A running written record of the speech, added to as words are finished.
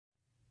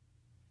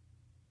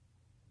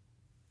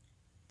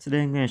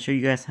Today I'm going to show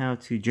you guys how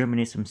to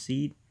germinate some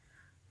seed.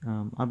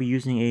 I'll be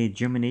using a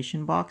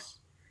germination box.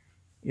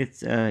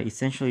 It's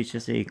essentially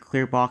just a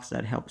clear box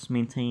that helps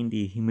maintain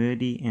the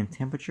humidity and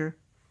temperature.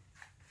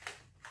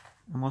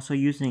 I'm also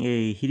using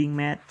a heating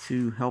mat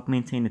to help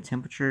maintain the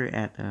temperature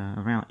at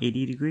around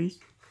 80 degrees.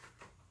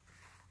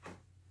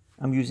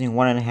 I'm using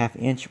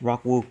 1.5-inch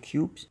rock wool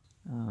cubes.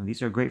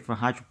 These are great for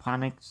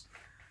hydroponics,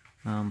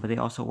 but they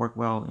also work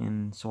well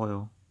in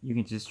soil. You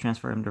can just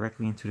transfer them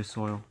directly into the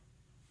soil.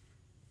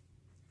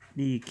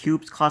 The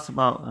cubes cost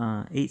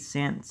about 8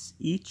 cents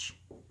each,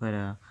 but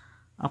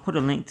I'll put a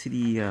link to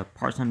the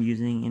parts I'm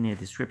using in the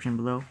description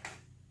below.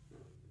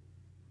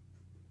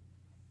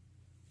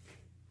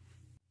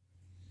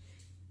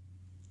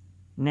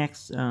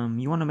 Next,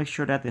 you want to make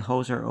sure that the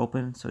holes are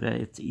open so that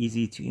it's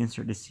easy to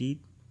insert the seed.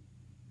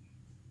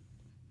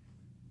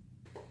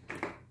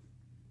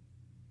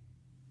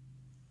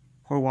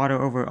 Pour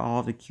water over all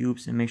of the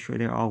cubes and make sure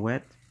they're all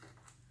wet.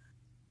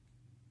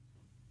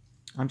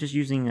 I'm just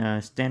using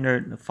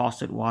standard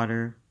faucet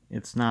water.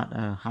 It's not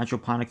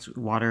hydroponics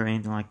water or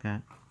anything like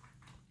that.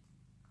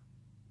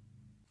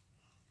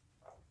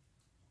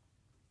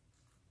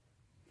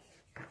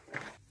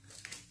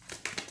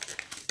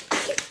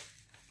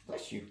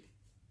 Bless you.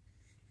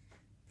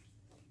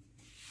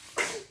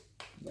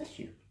 Bless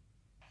you.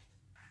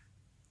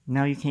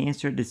 Now you can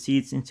insert the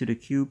seeds into the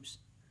cubes.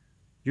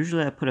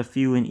 Usually I put a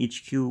few in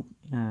each cube.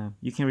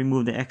 You can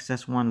remove the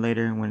excess one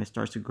later when it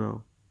starts to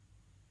grow.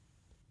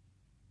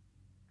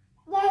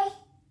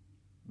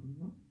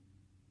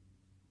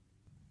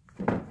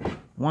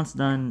 Once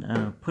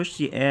done, push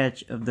the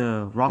edge of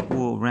the rock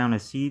wool around the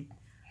seed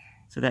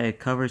so that it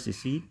covers the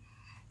seed.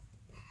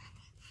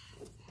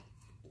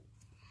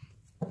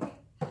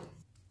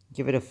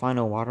 Give it a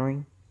final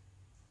watering.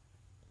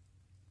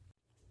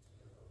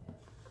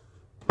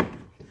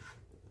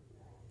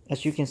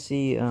 As you can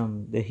see,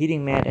 the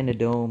heating mat and the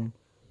dome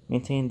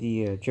maintain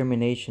the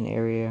germination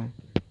area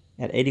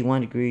at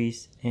 81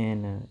 degrees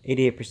and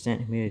 88%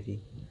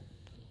 humidity.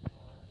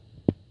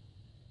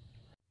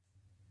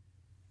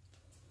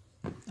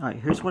 Alright,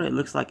 here's what it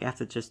looks like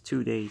after just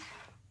 2 days.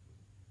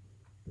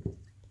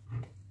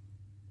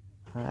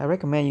 I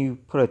recommend you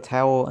put a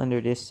towel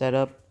under this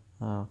setup.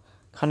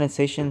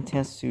 Condensation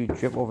tends to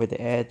drip over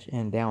the edge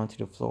and down to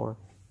the floor.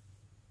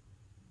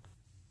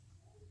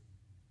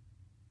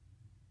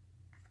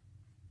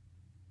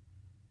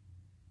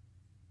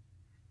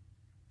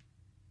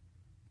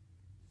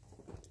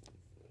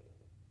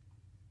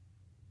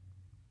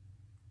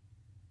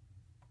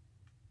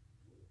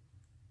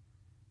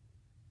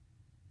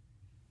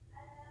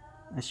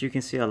 As you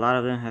can see, a lot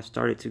of them have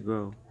started to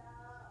grow.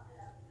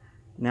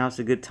 Now it's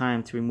a good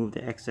time to remove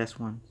the excess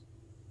ones.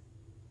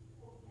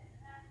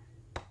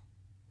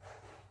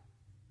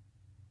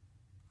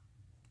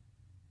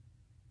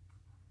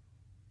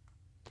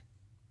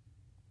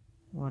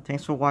 Well,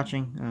 thanks for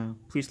watching.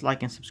 Please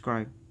like and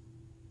subscribe.